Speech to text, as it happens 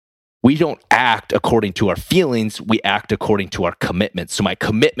we don't act according to our feelings, we act according to our commitment. So my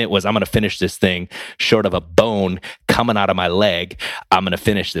commitment was, I'm going to finish this thing short of a bone coming out of my leg. I'm going to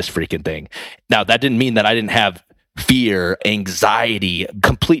finish this freaking thing. Now, that didn't mean that I didn't have fear, anxiety,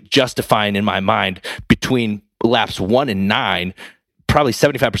 complete justifying in my mind between laps 1 and 9. Probably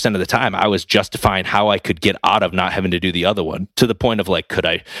 75% of the time, I was justifying how I could get out of not having to do the other one, to the point of like, could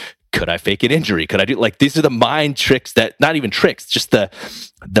I fake an injury? Could I do, like, these are the mind tricks that, not even tricks, just the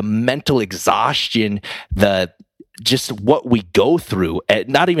mental exhaustion, just what we go through at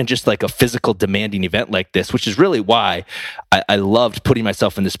not even just like a physical demanding event like this, which is really why I loved putting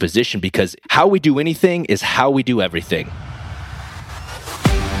myself in this position, because how we do anything is how we do everything.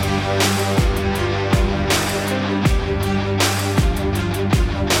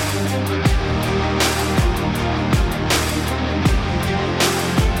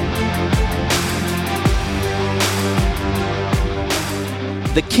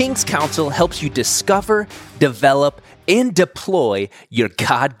 The King's Council helps you discover, develop, and deploy your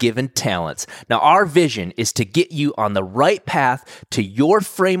God-given talents. Now, our vision is to get you on the right path to your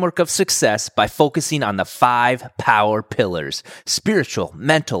framework of success by focusing on the 5 power pillars: spiritual,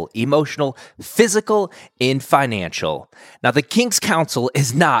 mental, emotional, physical, and financial. Now, the King's Council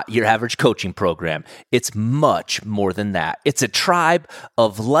is not your average coaching program. It's much more than that. It's a tribe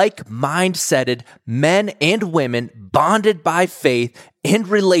of like-minded men and women bonded by faith and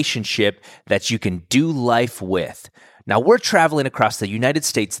relationship that you can do life with. Now, we're traveling across the United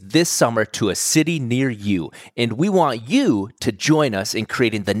States this summer to a city near you, and we want you to join us in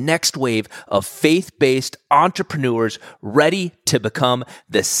creating the next wave of faith-based entrepreneurs ready to become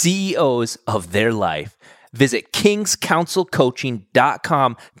the CEOs of their life. Visit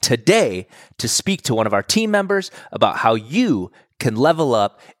kingscouncilcoaching.com today to speak to one of our team members about how you can level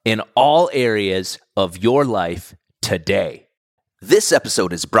up in all areas of your life today. This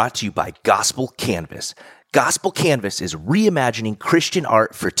episode is brought to you by Gospel Canvas. Gospel Canvas is reimagining Christian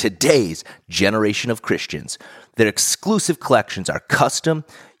art for today's generation of Christians. Their exclusive collections are custom,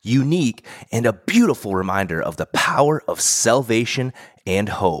 unique, and a beautiful reminder of the power of salvation and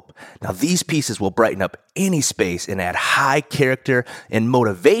hope. Now, these pieces will brighten up any space and add high character and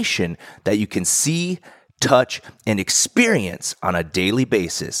motivation that you can see, touch, and experience on a daily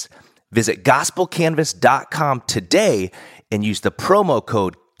basis. Visit gospelcanvas.com today and use the promo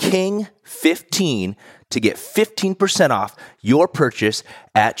code KING15 to get 15% off your purchase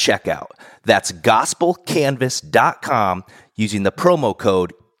at checkout. That's gospelcanvas.com using the promo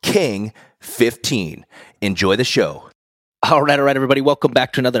code KING15. Enjoy the show. All right, everybody. Welcome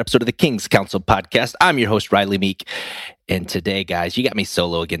back to another episode of the King's Council podcast. I'm your host, Riley Meek. And today, guys, you got me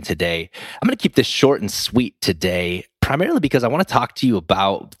solo again today. I'm going to keep this short and sweet today, primarily because I want to talk to you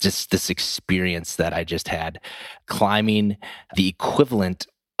about just this experience that I just had climbing the equivalent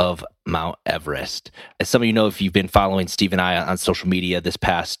of Mount Everest. As some of you know, if you've been following Steve and I on social media, this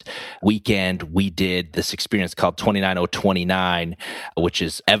past weekend, we did this experience called 29029, which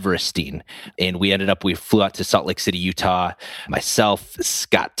is Everesting. And we flew out to Salt Lake City, Utah. Myself,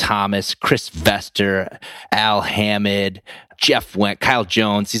 Scott Thomas, Chris Vester, Al Hammond, Jeff Went, Kyle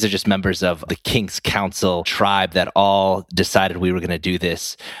Jones. These are just members of the King's Council tribe that all decided we were going to do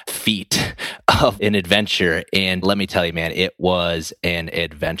this feat of an adventure. And let me tell you, man, it was an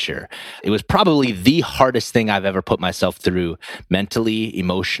adventure. It was probably the hardest thing I've ever put myself through, mentally,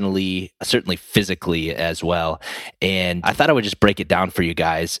 emotionally, certainly physically as well. And I thought I would just break it down for you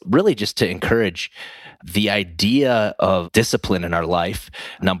guys, really just to encourage the idea of discipline in our life,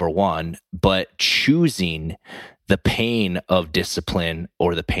 number one, but choosing the pain of discipline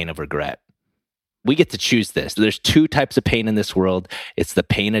or the pain of regret. We get to choose this. There's 2 types of pain in this world. It's the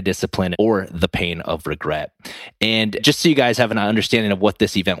pain of discipline or the pain of regret. And just so you guys have an understanding of what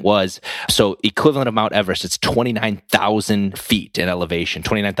this event was, so equivalent of Mount Everest, it's 29,000 feet in elevation,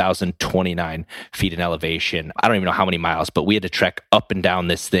 29,029 feet in elevation. I don't even know how many miles, but we had to trek up and down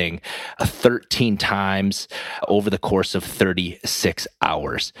this thing 13 times over the course of 36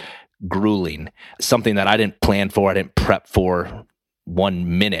 hours. Grueling, something that I didn't plan for, I didn't prep for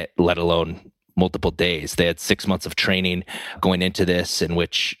 1 minute, let alone multiple days. They had 6 months of training going into this, in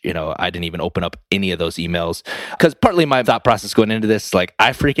which, I didn't even open up any of those emails. Because partly my thought process going into this, like,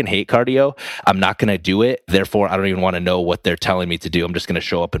 I freaking hate cardio. I'm not going to do it. Therefore, I don't even want to know what they're telling me to do. I'm just going to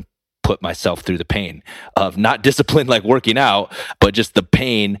show up and put myself through the pain of not discipline like working out, but just the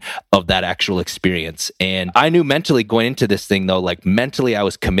pain of that actual experience. And I knew mentally going into this thing, though, like mentally I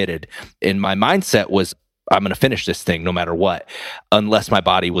was committed. And my mindset was, I'm going to finish this thing no matter what, unless my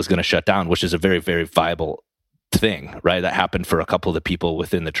body was going to shut down, which is a very, very viable thing, right? That happened for a couple of the people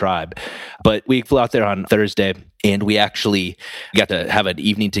within the tribe. But we flew out there on Thursday, And we actually got to have an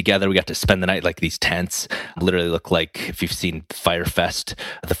evening together. We got to spend the night like these tents literally look like, if you've seen the Fire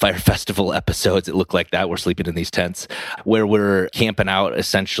Festival episodes, it looked like that. We're sleeping in these tents where we're camping out,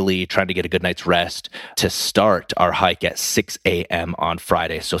 essentially trying to get a good night's rest to start our hike at 6 a.m. on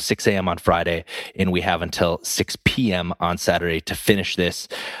Friday. So 6 a.m. on Friday, and we have until 6 p.m. on Saturday to finish this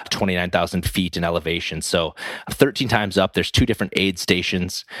 29,000 feet in elevation. So 13 times up, there's 2 different aid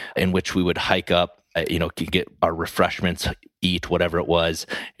stations in which we would hike up, get our refreshments, eat whatever it was,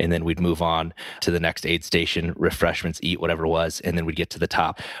 and then we'd move on to the next aid station, refreshments, eat whatever it was, and then we'd get to the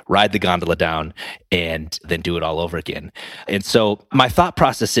top, ride the gondola down, and then do it all over again. And so my thought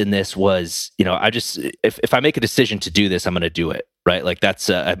process in this was, if I make a decision to do this, I'm going to do it. Right? Like that's,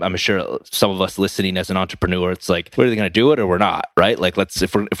 I'm sure some of us listening as an entrepreneur, it's like, we're either going to do it or we're not, right? Like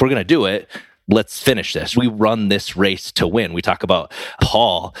if we're going to do it, let's finish this. We run this race to win. We talk about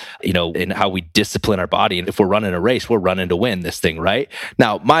Paul, and how we discipline our body. And if we're running a race, we're running to win this thing, right?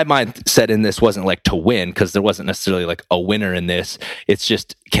 Now, my mindset in this wasn't like to win, because there wasn't necessarily like a winner in this. It's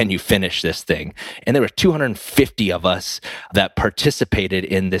just, can you finish this thing? And there were 250 of us that participated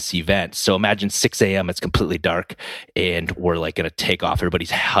in this event. So imagine 6 a.m., it's completely dark, and we're like going to take off.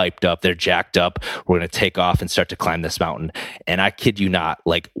 Everybody's hyped up. They're jacked up. We're going to take off and start to climb this mountain. And I kid you not,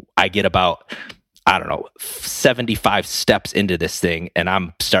 like I get about 75 steps into this thing, and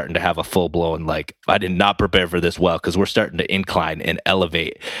I'm starting to have a full blown, like, I did not prepare for this well, because we're starting to incline and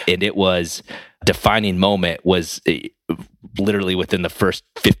elevate. And it was defining moment was literally within the first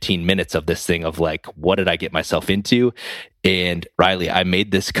 15 minutes of this thing of like, what did I get myself into? And Riley, I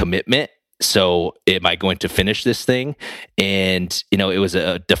made this commitment. So am I going to finish this thing? And, it was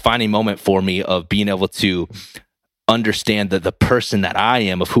a defining moment for me of being able to understand that the person that I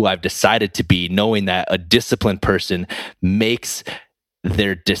am, of who I've decided to be, knowing that a disciplined person makes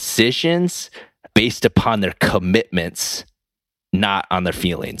their decisions based upon their commitments, not on their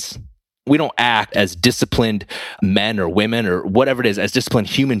feelings. We don't act as disciplined men or women or whatever it is, as disciplined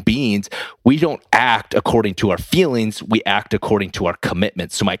human beings. We don't act according to our feelings. We act according to our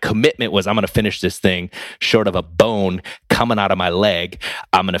commitments. So my commitment was, I'm going to finish this thing short of a bone coming out of my leg.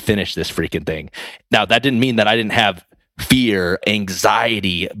 I'm going to finish this freaking thing. Now, that didn't mean that I didn't have fear,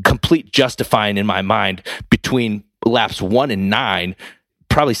 anxiety, complete justifying in my mind between laps 1 and 9.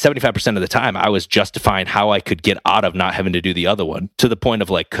 Probably 75% of the time, I was justifying how I could get out of not having to do the other one, to the point of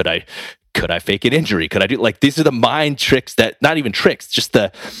like, could I fake an injury? Could I do, like, these are the mind tricks that, not even tricks, just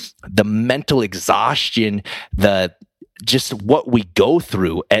the mental exhaustion, just what we go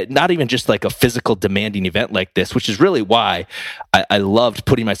through at not even just like a physical demanding event like this, which is really why I loved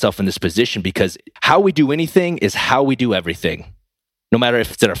putting myself in this position, because how we do anything is how we do everything. No matter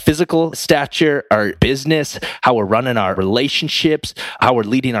if it's in our physical stature, our business, how we're running our relationships, how we're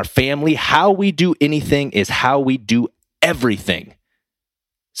leading our family, how we do anything is how we do everything.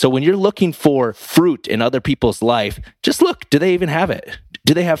 So when you're looking for fruit in other people's life, just look, do they even have it?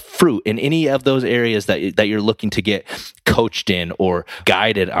 Do they have fruit in any of those areas that you're looking to get coached in or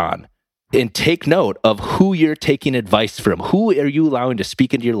guided on? And take note of who you're taking advice from. Who are you allowing to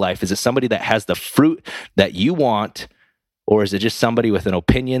speak into your life? Is it somebody that has the fruit that you want? Or is it just somebody with an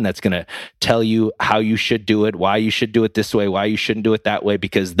opinion that's going to tell you how you should do it, why you should do it this way, why you shouldn't do it that way,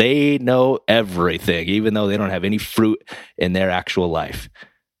 because they know everything, even though they don't have any fruit in their actual life?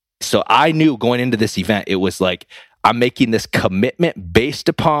 So I knew going into this event, it was like, I'm making this commitment based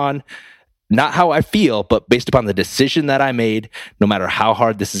upon not how I feel, but based upon the decision that I made, no matter how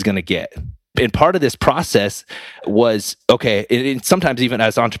hard this is going to get. And part of this process was, okay, and sometimes even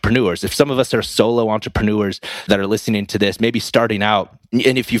as entrepreneurs, if some of us are solo entrepreneurs that are listening to this, maybe starting out,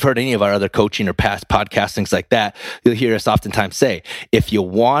 and if you've heard any of our other coaching or past podcasts, things like that, you'll hear us oftentimes say, if you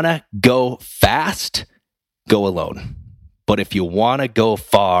want to go fast, go alone. But if you want to go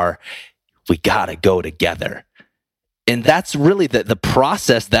far, we got to go together. And that's really the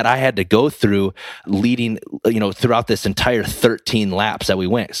process that I had to go through leading, throughout this entire 13 laps that we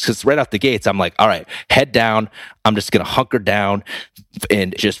went. Because right out the gates, I'm like, all right, head down. I'm just going to hunker down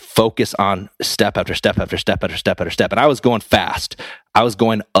and just focus on step after step after step after step after step. And I was going fast. I was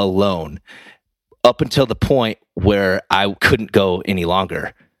going alone up until the point where I couldn't go any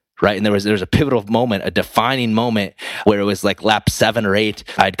longer. Right. And there was a pivotal moment, a defining moment where it was like lap 7 or 8.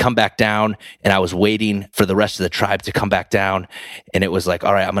 I'd come back down and I was waiting for the rest of the tribe to come back down. And it was like,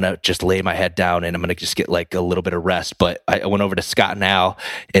 all right, I'm going to just lay my head down and I'm going to just get like a little bit of rest. But I went over to Scott and Al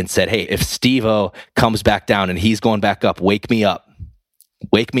and said, hey, if Steve-O comes back down and he's going back up, wake me up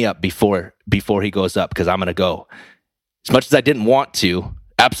before he goes up, because I'm going to go. As much as I didn't want to,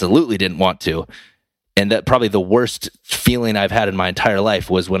 absolutely didn't want to, And that probably the worst feeling I've had in my entire life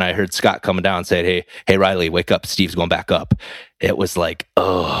was when I heard Scott coming down and say, hey, Riley, wake up. Steve's going back up. It was like,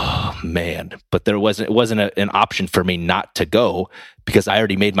 oh man. But it wasn't an option for me not to go because I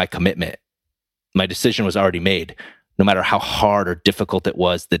already made my commitment. My decision was already made. No matter how hard or difficult it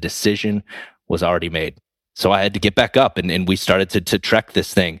was, the decision was already made. So I had to get back up and we started to trek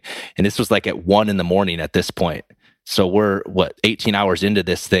this thing. And this was like at 1 a.m. at this point. So we're 18 hours into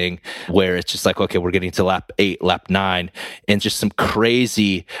this thing where it's just like, okay, we're getting to lap 8, lap 9, and just some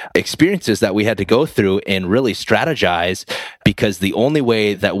crazy experiences that we had to go through and really strategize, because the only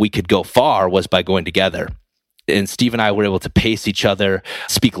way that we could go far was by going together. And Steve and I were able to pace each other,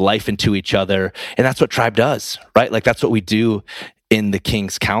 speak life into each other. And that's what Tribe does, right? Like that's what we do in the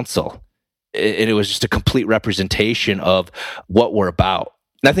King's Council. And it was just a complete representation of what we're about.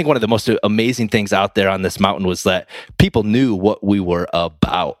 And I think one of the most amazing things out there on this mountain was that people knew what we were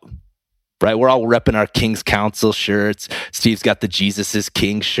about, right? We're all repping our King's Council shirts. Steve's got the Jesus is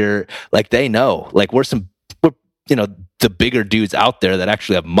King shirt. Like they know, like we're the bigger dudes out there that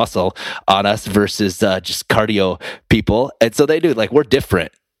actually have muscle on us versus just cardio people. And so they do, like we're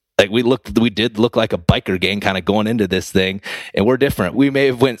different. Like we did look like a biker gang kind of going into this thing, and we're different. We may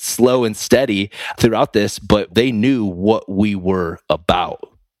have went slow and steady throughout this, but they knew what we were about.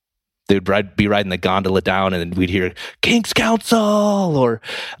 They'd be riding the gondola down and we'd hear King's Council or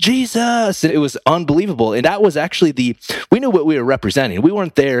Jesus. And it was unbelievable. And that was actually we knew what we were representing. We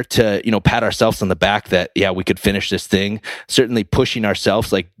weren't there to, pat ourselves on the back that, yeah, we could finish this thing. Certainly pushing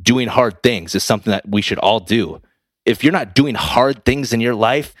ourselves, like doing hard things is something that we should all do. If you're not doing hard things in your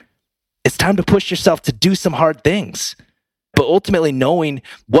life, it's time to push yourself to do some hard things. But ultimately knowing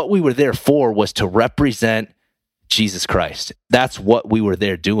what we were there for was to represent Jesus Christ. That's what we were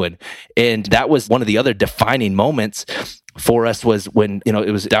there doing. And that was one of the other defining moments for us was when,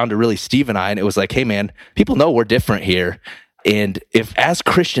 it was down to really Steve and I, and it was like, hey man, people know we're different here. And if as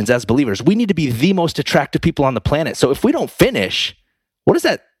Christians, as believers, we need to be the most attractive people on the planet. So if we don't finish, what does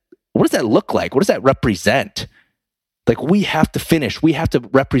that look like? What does that represent? Like we have to finish. We have to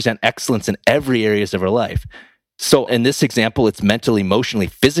represent excellence in every areas of our life. So in this example, it's mentally, emotionally,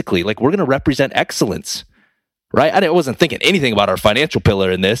 physically, like we're going to represent excellence. Right? I wasn't thinking anything about our financial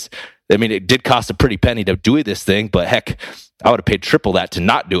pillar in this. I mean, it did cost a pretty penny to do this thing, but heck, I would have paid triple that to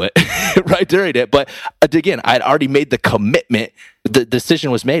not do it right during it. But again, I'd already made the commitment. The decision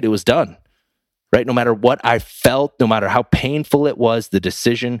was made. It was done. Right? No matter what I felt, no matter how painful it was, the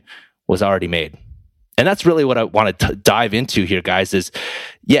decision was already made. And that's really what I want to dive into here, guys, is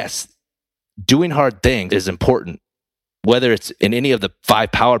yes, doing hard things is important. Whether it's in any of the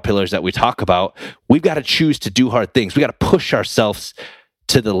 5 power pillars that we talk about, we've got to choose to do hard things. We got to push ourselves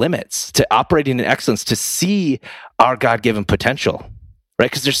to the limits, to operating in excellence, to see our God-given potential,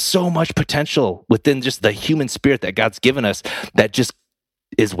 right? Because there's so much potential within just the human spirit that God's given us that just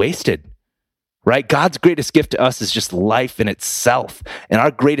is wasted, right? God's greatest gift to us is just life in itself. And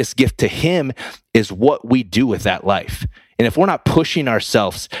our greatest gift to him is what we do with that life. And if we're not pushing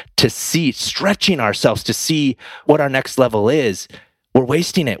ourselves to see, stretching ourselves to see what our next level is, we're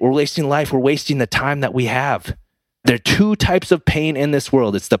wasting it. We're wasting life. We're wasting the time that we have. There are 2 types of pain in this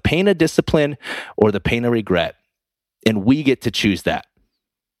world. It's the pain of discipline or the pain of regret. And we get to choose that.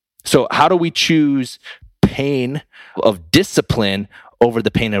 So how do we choose pain of discipline over the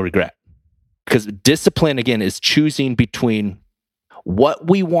pain of regret? Because discipline, again, is choosing between what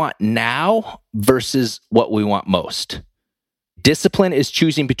we want now versus what we want most. Discipline is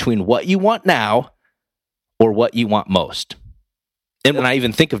choosing between what you want now or what you want most. And when I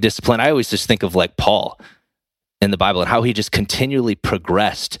even think of discipline, I always just think of like Paul in the Bible and how he just continually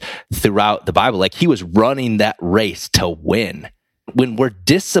progressed throughout the Bible. Like he was running that race to win. When we're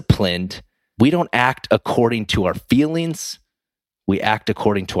disciplined, we don't act according to our feelings. We act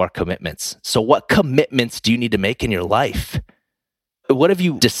according to our commitments. So what commitments do you need to make in your life? What have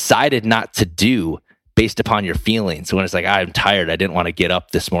you decided not to do based upon your feelings? When it's like, I'm tired, I didn't want to get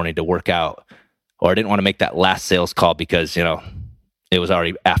up this morning to work out, or I didn't want to make that last sales call because, it was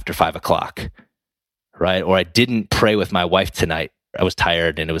already after 5:00, right? Or I didn't pray with my wife tonight. I was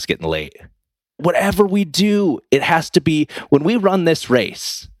tired and it was getting late. Whatever we do, it has to be, when we run this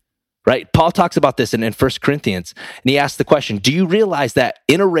race, right? Paul talks about this in 1 Corinthians, and he asks the question, do you realize that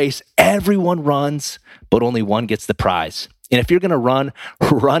in a race, everyone runs, but only one gets the prize? And if you're going to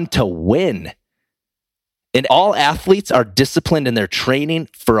run to win. And all athletes are disciplined in their training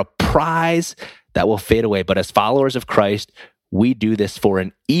for a prize that will fade away. But as followers of Christ, we do this for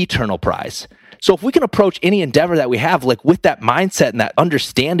an eternal prize. So if we can approach any endeavor that we have, like with that mindset and that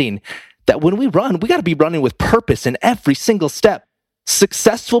understanding that when we run, we got to be running with purpose in every single step.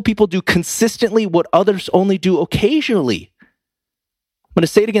 Successful people do consistently what others only do occasionally. I'm going to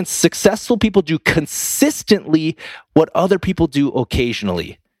say it again. Successful people do consistently what other people do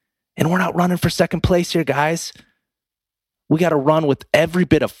occasionally. And we're not running for second place here, guys. We got to run with every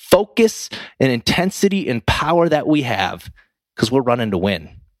bit of focus and intensity and power that we have because we're running to win.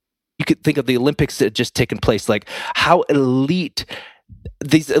 You could think of the Olympics that had just taken place, like how elite,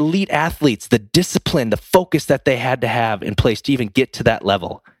 these elite athletes, the discipline, the focus that they had to have in place to even get to that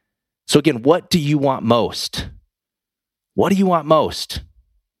level. So again, what do you want most? What do you want most?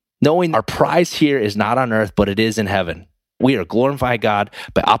 Knowing our prize here is not on earth, but it is in heaven. We are glorifying God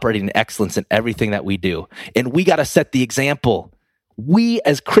by operating in excellence in everything that we do. And we got to set the example. We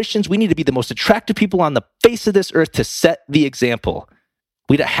as Christians, we need to be the most attractive people on the face of this earth to set the example.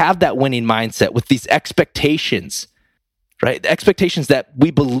 We need to have that winning mindset with these expectations, right? The expectations that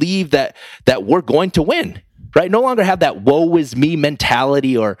we believe that we're going to win, right? No longer have that woe is me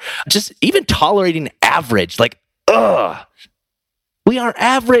mentality or just even tolerating average. Like, we aren't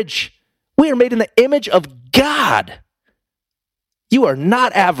average. We are made in the image of God. You are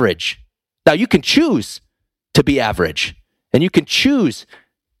not average. Now, you can choose to be average, and you can choose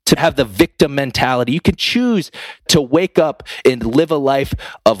to have the victim mentality. You can choose to wake up and live a life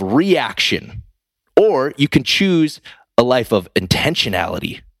of reaction, or you can choose a life of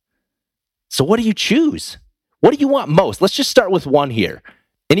intentionality. So what do you choose? What do you want most? Let's just start with one here.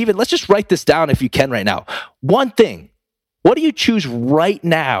 And even let's just write this down if you can right now. One thing. What do you choose right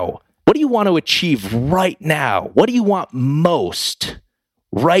now? What do you want to achieve right now? What do you want most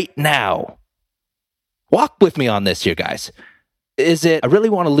right now? Walk with me on this here, guys. Is it, I really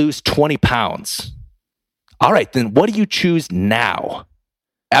want to lose 20 pounds? All right, then what do you choose now?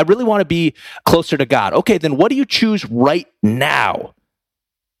 I really want to be closer to God. Okay, then what do you choose right now?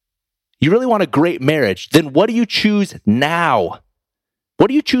 You really want a great marriage. Then what do you choose now? What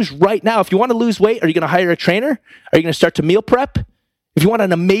do you choose right now? If you want to lose weight, are you going to hire a trainer? Are you going to start to meal prep? If you want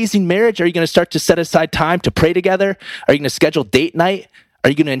an amazing marriage, are you going to start to set aside time to pray together? Are you going to schedule date night? Are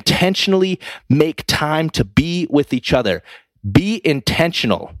you going to intentionally make time to be with each other? Be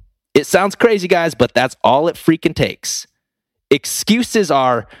intentional. It sounds crazy, guys, but that's all it freaking takes. Excuses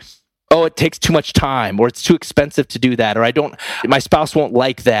are, oh, it takes too much time, or it's too expensive to do that, or my spouse won't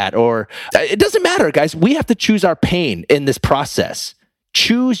like that, or it doesn't matter, guys. We have to choose our pain in this process.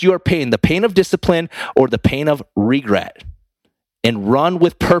 Choose your pain, the pain of discipline or the pain of regret. And run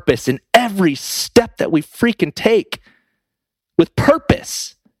with purpose in every step that we freaking take. With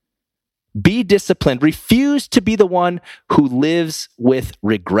purpose. Be disciplined. Refuse to be the one who lives with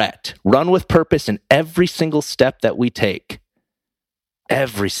regret. Run with purpose in every single step that we take.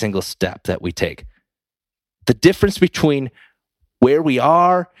 Every single step that we take. The difference between where we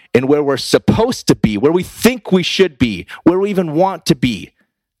are and where we're supposed to be, where we think we should be, where we even want to be.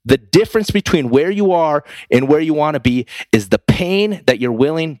 The difference between where you are and where you want to be is the pain that you're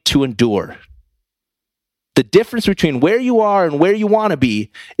willing to endure. The difference between where you are and where you want to be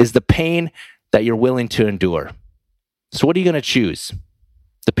is the pain that you're willing to endure. So what are you going to choose?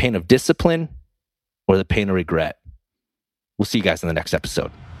 The pain of discipline or the pain of regret? We'll see you guys in the next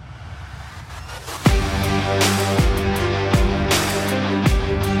episode.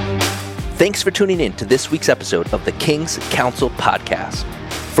 Thanks for tuning in to this week's episode of the King's Council Podcast.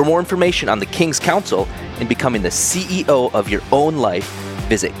 For more information on the King's Council and becoming the CEO of your own life,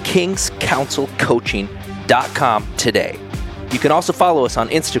 visit kingscouncilcoaching.com today. You can also follow us on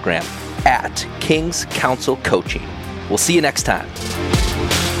Instagram at King's Council Coaching. We'll see you next time.